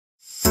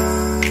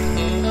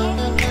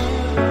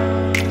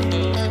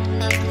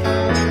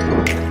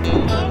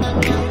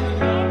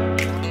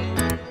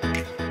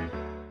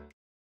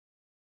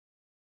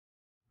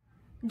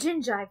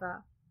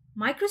Gingiva,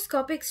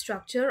 microscopic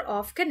structure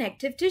of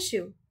connective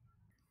tissue.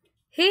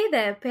 Hey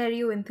there,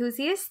 perio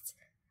enthusiasts!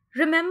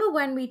 Remember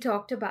when we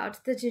talked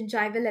about the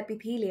gingival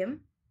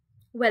epithelium?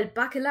 Well,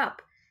 buckle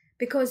up,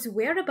 because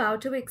we're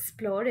about to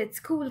explore its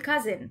cool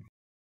cousin,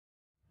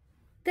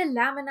 the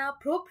lamina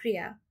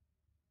propria.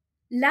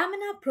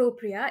 Lamina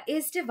propria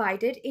is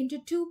divided into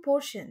two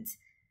portions.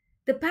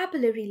 The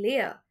papillary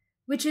layer,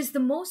 which is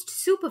the most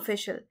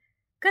superficial,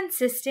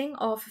 consisting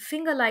of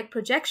finger-like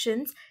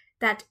projections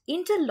that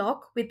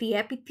interlock with the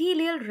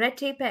epithelial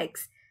ret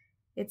apex.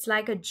 It's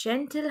like a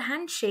gentle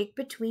handshake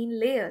between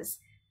layers.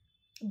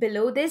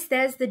 Below this,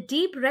 there's the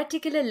deep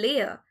reticular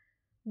layer,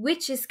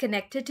 which is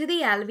connected to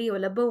the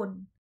alveolar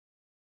bone.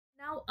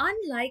 Now,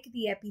 unlike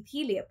the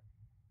epithelium,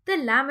 the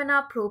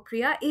lamina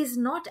propria is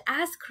not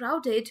as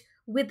crowded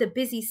with the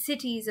busy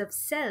cities of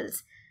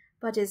cells,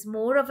 but is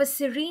more of a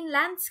serene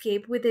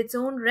landscape with its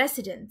own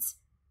residents.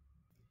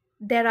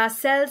 There are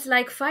cells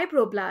like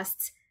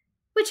fibroblasts,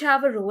 which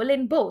have a role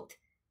in both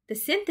the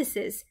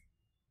synthesis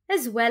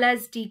as well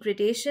as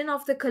degradation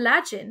of the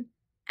collagen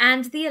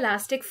and the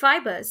elastic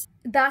fibers,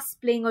 thus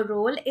playing a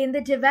role in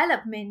the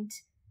development,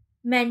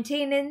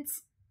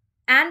 maintenance,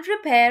 and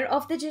repair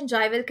of the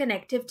gingival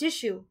connective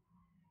tissue.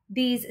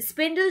 These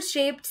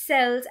spindle-shaped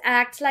cells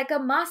act like a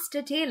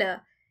master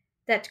tailor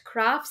that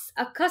crafts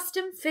a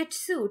custom-fit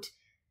suit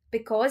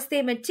because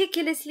they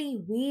meticulously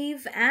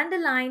weave and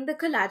align the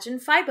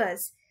collagen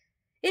fibers,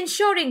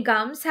 ensuring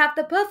gums have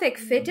the perfect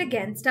fit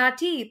against our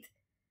teeth.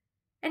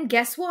 And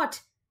guess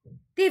what?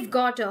 They've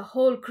got a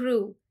whole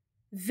crew,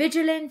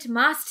 vigilant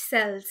mast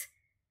cells,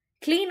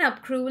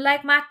 cleanup crew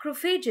like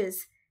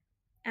macrophages,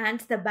 and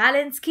the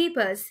balance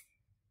keepers,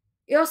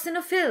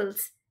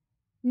 eosinophils,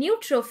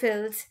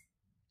 neutrophils,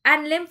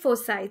 and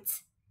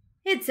lymphocytes.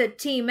 It's a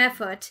team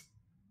effort.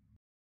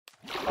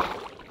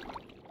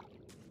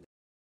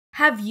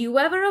 Have you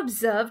ever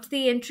observed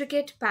the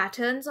intricate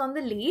patterns on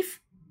the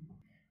leaf?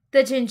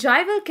 The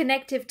gingival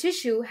connective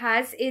tissue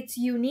has its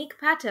unique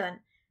pattern,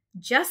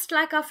 just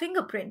like our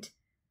fingerprint.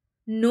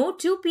 No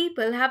two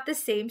people have the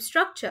same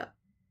structure.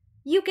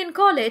 You can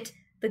call it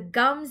the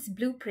gum's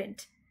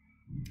blueprint.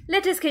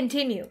 Let us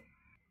continue.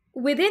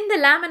 Within the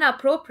lamina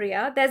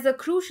propria, there's a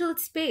crucial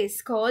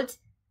space called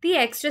the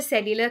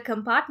extracellular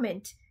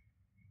compartment.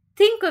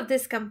 Think of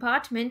this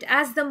compartment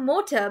as the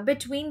motor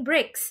between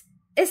bricks,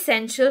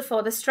 essential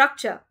for the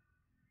structure.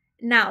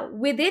 Now,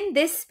 within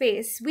this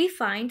space, we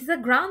find the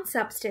ground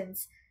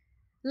substance,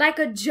 like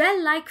a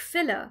gel-like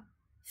filler,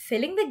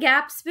 filling the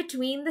gaps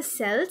between the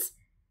cells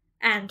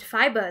and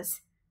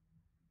fibers.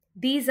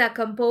 These are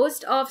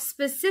composed of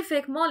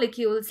specific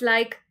molecules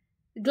like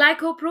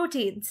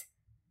glycoproteins,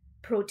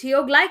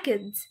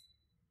 proteoglycans,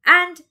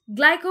 and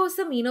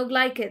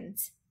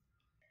glycosaminoglycans.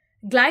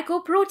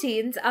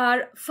 Glycoproteins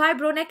are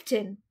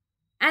fibronectin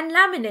and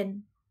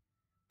laminin.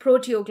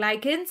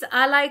 Proteoglycans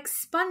are like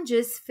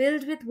sponges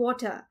filled with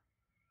water.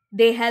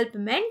 They help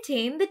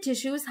maintain the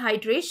tissue's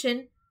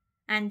hydration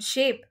and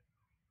shape.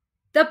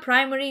 The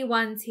primary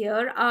ones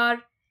here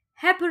are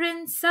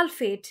heparin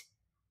sulfate,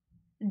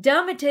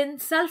 dermatin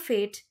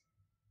sulfate,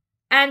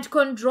 and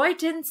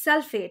chondroitin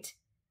sulfate.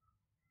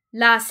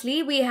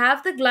 Lastly, we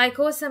have the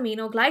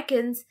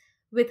glycosaminoglycans,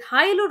 with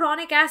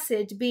hyaluronic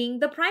acid being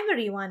the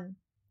primary one.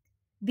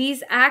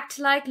 These act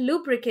like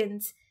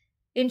lubricants,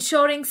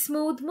 ensuring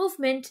smooth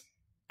movement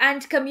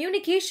and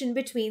communication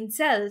between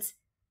cells.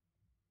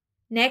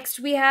 Next,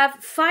 we have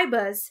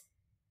fibers,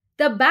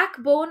 the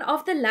backbone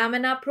of the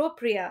lamina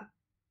propria.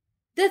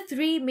 The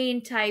three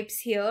main types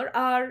here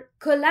are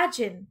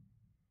collagen,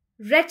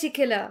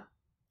 reticular,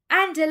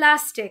 and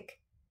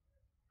elastic.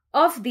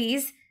 Of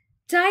these,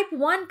 type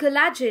 1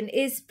 collagen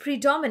is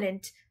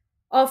predominant,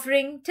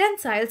 offering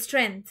tensile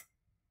strength.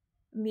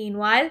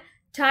 Meanwhile,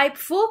 type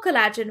 4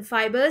 collagen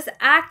fibers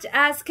act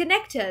as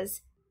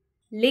connectors,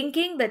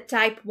 linking the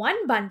type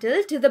 1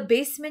 bundle to the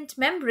basement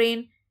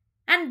membrane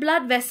and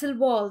blood vessel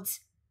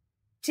walls.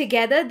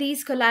 Together,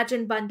 these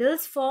collagen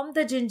bundles form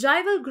the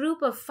gingival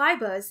group of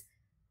fibers,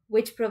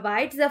 which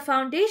provides the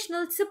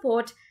foundational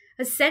support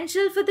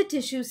essential for the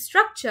tissue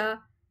structure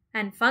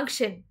and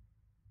function.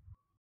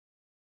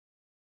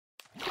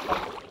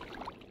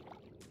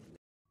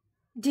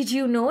 Did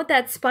you know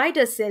that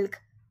spider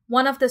silk,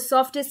 one of the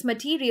softest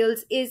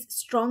materials, is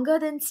stronger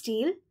than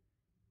steel?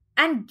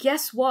 And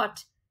guess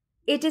what?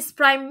 It is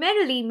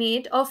primarily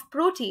made of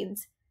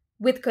proteins,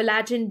 with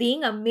collagen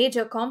being a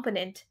major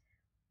component.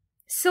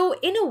 So,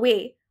 in a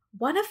way,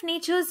 one of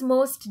nature's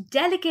most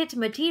delicate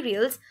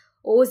materials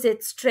owes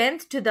its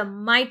strength to the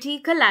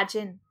mighty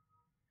collagen.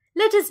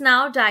 Let us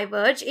now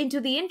diverge into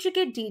the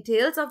intricate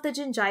details of the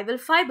gingival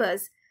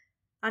fibers,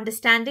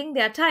 understanding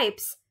their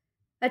types,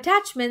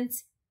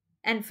 attachments,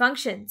 and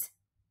functions.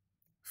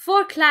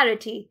 For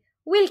clarity,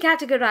 we'll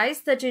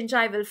categorize the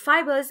gingival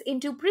fibers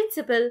into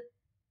principal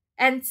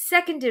and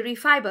secondary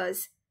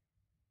fibers.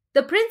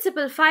 The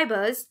principal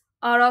fibers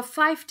are of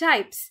 5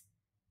 types: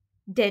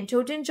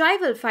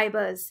 dentogingival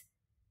fibers,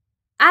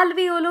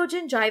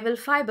 alveologingival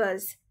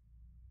fibers,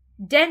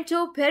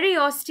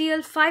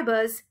 dentoperiosteal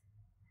fibers,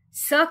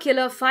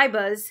 circular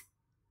fibers,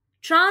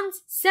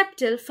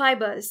 transseptal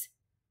fibers.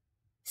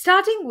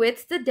 Starting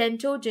with the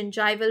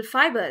dentogingival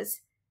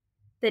fibers.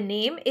 The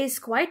name is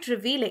quite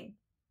revealing.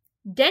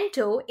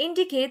 Dento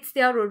indicates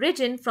their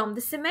origin from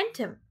the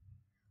cementum,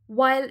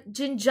 while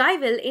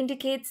gingival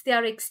indicates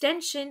their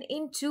extension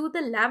into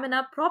the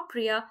lamina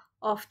propria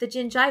of the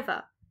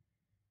gingiva.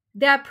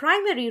 Their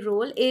primary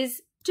role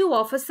is to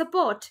offer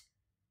support.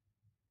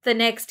 The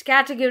next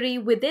category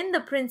within the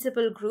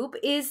principal group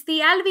is the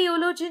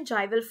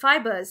alveolo-gingival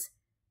fibers.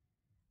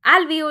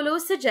 Alveolo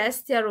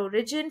suggests their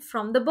origin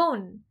from the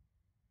bone,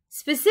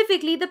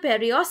 specifically the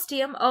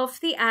periosteum of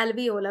the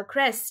alveolar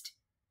crest.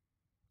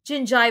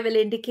 Gingival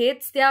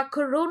indicates their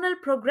coronal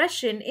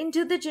progression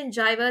into the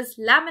gingiva's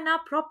lamina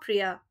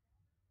propria.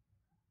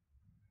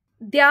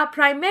 Their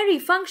primary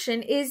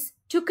function is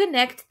to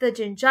connect the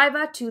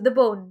gingiva to the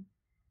bone.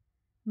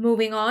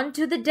 Moving on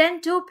to the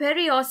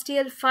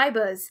dento-periosteal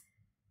fibers.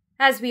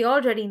 As we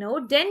already know,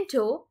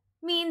 dento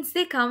means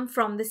they come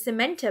from the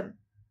cementum.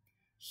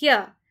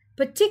 Here,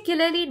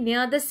 particularly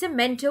near the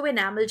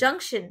cemento-enamel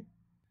junction.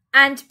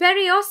 And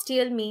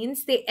periosteal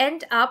means they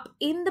end up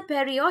in the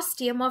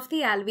periosteum of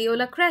the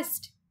alveolar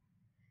crest.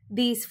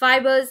 These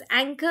fibers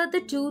anchor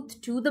the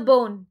tooth to the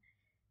bone.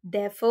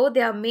 Therefore,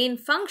 their main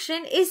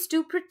function is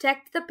to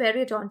protect the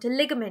periodontal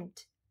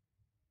ligament.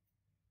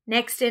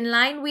 Next in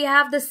line, we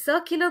have the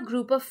circular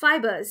group of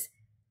fibers.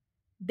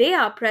 They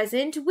are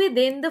present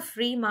within the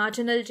free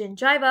marginal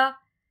gingiva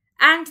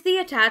and the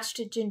attached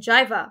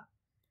gingiva,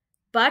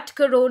 but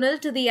coronal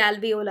to the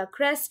alveolar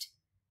crest.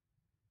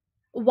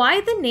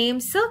 Why the name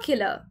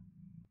circular?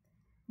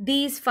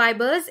 These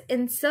fibers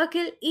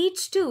encircle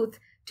each tooth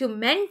to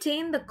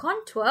maintain the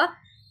contour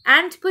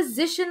and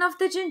position of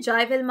the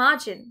gingival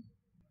margin.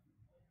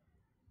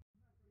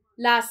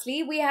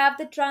 Lastly, we have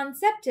the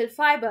transseptal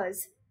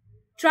fibers.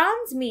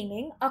 Trans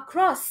meaning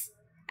across,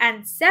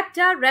 and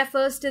septa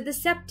refers to the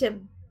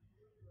septum,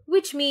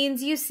 which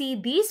means you see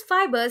these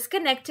fibers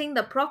connecting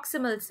the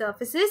proximal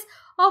surfaces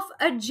of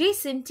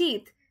adjacent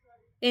teeth.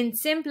 In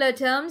simpler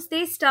terms,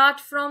 they start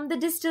from the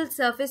distal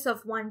surface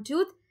of one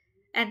tooth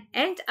and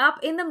end up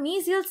in the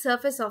mesial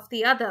surface of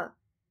the other.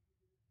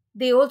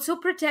 They also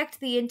protect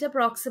the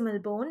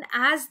interproximal bone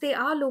as they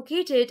are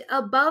located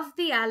above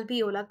the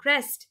alveolar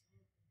crest.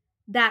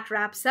 That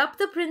wraps up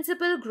the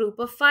principal group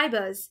of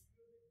fibers.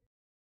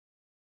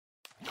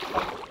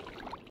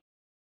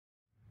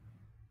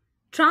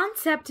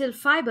 Transseptal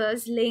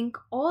fibers link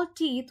all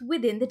teeth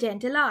within the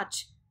dental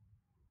arch.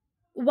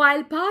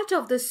 While part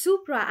of the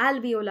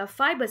supraalveolar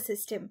fiber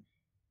system,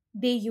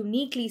 they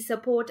uniquely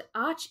support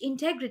arch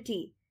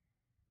integrity.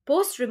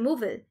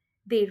 Post-removal,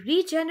 they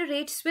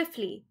regenerate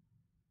swiftly.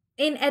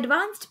 In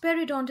advanced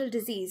periodontal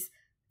disease,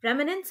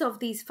 remnants of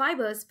these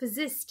fibers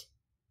persist.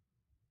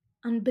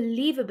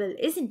 Unbelievable,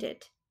 isn't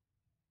it?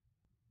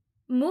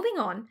 Moving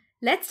on,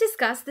 let's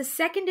discuss the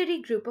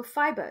secondary group of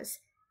fibers,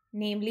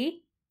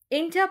 namely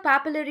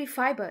interpapillary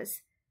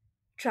fibers,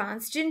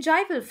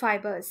 transgingival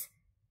fibers,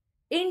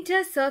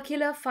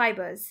 intercircular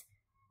fibers,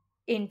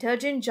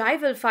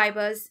 intergingival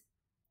fibers,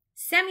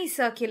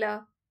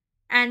 semicircular,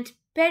 and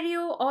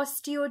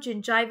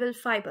periosteogingival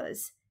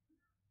fibers.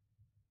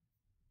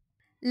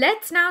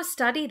 Let's now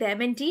study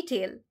them in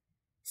detail,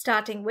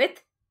 starting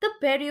with the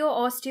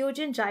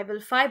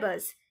periosteogingival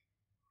fibers.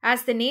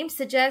 As the name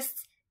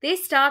suggests, they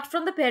start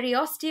from the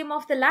periosteum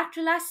of the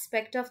lateral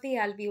aspect of the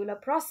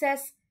alveolar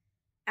process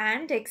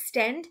and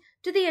extend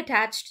to the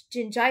attached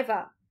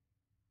gingiva.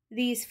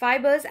 These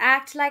fibers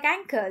act like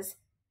anchors,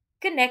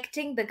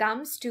 connecting the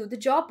gums to the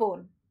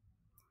jawbone.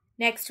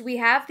 Next, we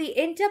have the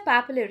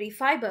interpapillary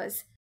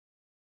fibers,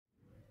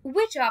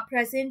 which are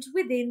present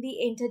within the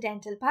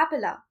interdental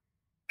papilla,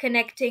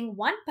 connecting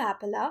one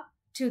papilla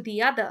to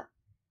the other.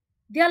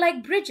 They are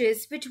like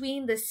bridges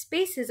between the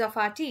spaces of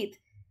our teeth,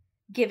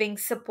 giving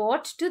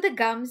support to the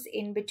gums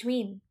in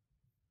between.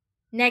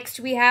 Next,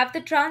 we have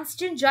the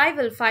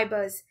transgingival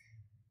fibers,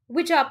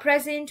 which are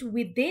present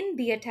within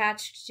the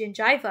attached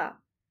gingiva.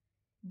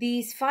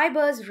 These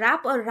fibers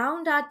wrap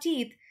around our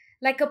teeth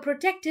like a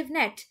protective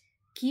net,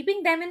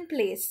 keeping them in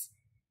place.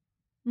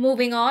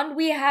 Moving on,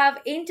 we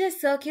have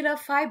intercircular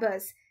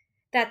fibers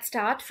that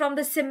start from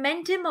the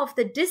cementum of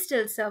the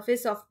distal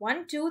surface of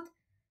one tooth,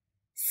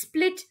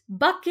 split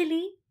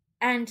buccally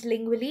and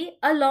lingually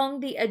along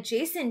the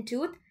adjacent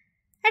tooth,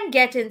 and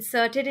get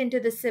inserted into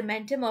the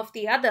cementum of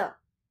the other.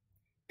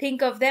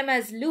 Think of them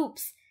as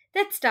loops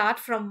that start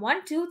from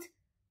one tooth,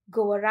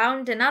 go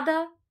around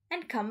another,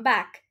 and come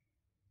back.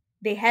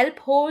 They help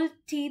hold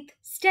teeth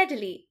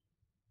steadily.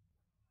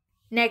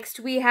 Next,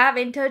 we have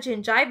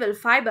intergingival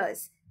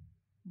fibers.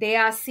 They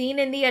are seen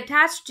in the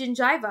attached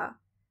gingiva,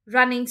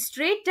 running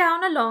straight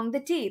down along the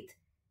teeth,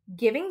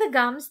 giving the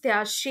gums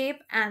their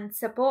shape and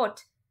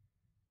support.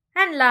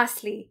 And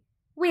lastly,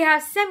 we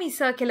have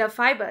semicircular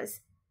fibers,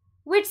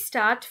 which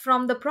start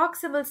from the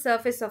proximal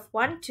surface of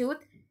one tooth,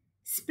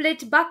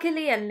 split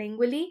buccally and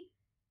lingually,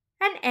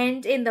 and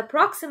end in the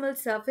proximal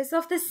surface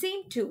of the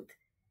same tooth.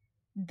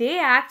 They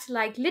act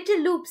like little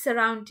loops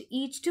around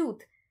each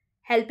tooth,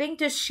 helping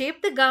to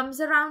shape the gums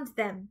around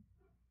them.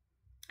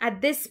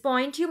 At this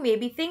point, you may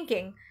be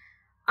thinking,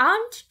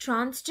 aren't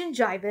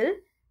transgingival,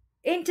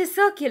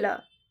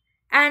 intercircular,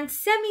 and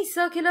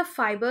semicircular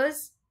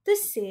fibers the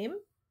same?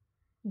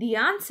 The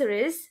answer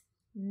is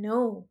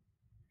no.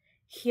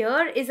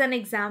 Here is an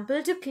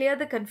example to clear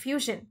the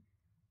confusion.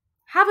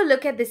 Have a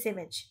look at this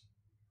image.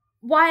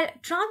 While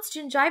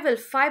transgingival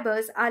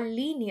fibers are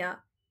linear,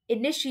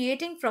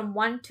 initiating from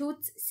one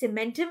tooth's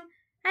cementum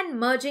and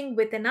merging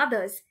with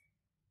another's,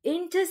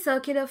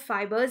 intercircular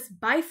fibers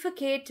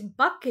bifurcate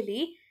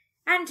buccally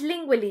and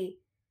lingually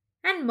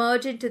and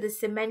merge into the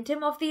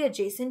cementum of the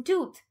adjacent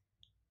tooth.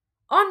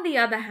 On the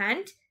other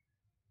hand,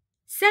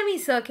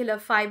 semicircular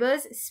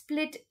fibers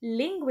split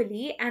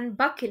lingually and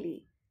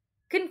buccally,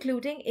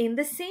 concluding in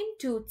the same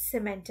tooth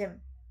cementum.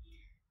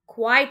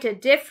 Quite a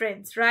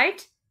difference,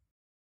 right?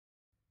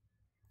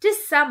 To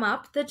sum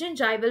up, the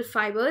gingival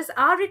fibers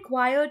are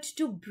required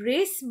to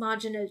brace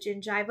marginal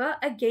gingiva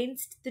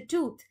against the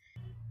tooth,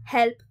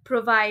 help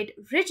provide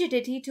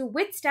rigidity to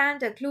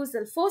withstand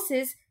occlusal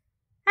forces,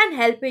 and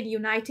help in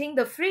uniting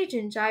the free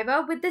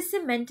gingiva with the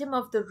cementum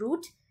of the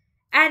root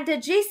and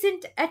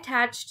adjacent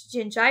attached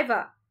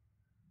gingiva.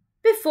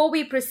 Before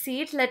we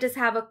proceed, let us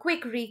have a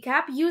quick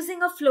recap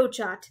using a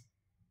flowchart.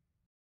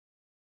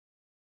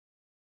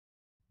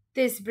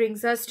 This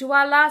brings us to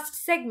our last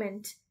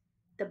segment,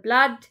 the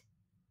blood,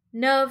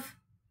 nerve,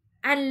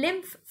 and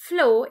lymph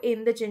flow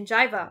in the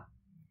gingiva.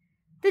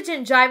 The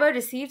gingiva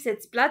receives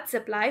its blood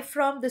supply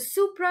from the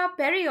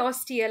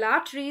supraperiosteal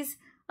arteries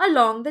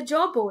along the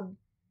jawbone,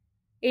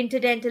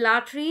 interdental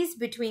arteries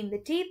between the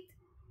teeth,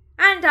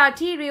 and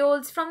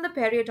arterioles from the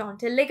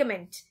periodontal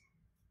ligament.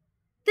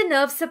 The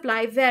nerve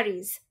supply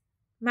varies.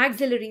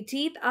 Maxillary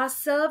teeth are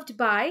served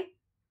by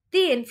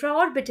the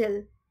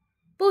infraorbital,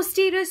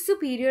 posterior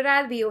superior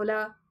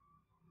alveolar,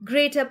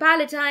 greater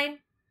palatine,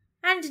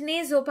 and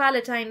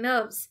nasopalatine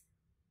nerves,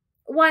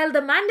 while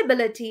the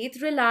mandibular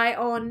teeth rely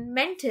on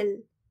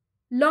mental,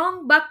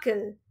 long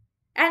buccal,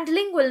 and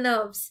lingual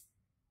nerves.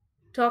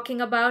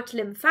 Talking about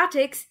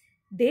lymphatics,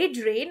 they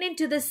drain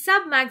into the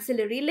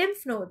submaxillary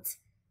lymph nodes.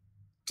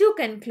 To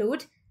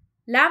conclude,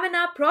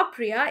 Lamina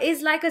Propria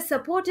is like a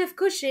supportive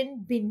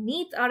cushion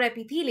beneath our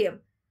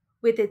epithelium,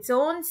 with its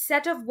own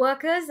set of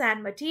workers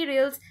and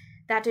materials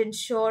that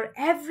ensure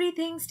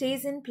everything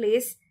stays in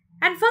place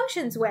and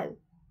functions well.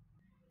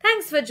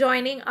 Thanks for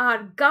joining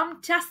our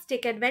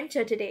gum-tastic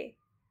adventure today.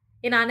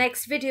 In our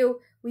next video,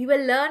 we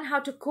will learn how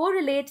to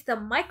correlate the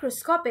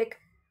microscopic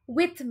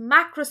with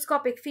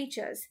macroscopic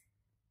features.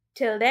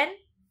 Till then,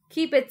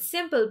 keep it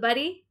simple,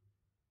 buddy.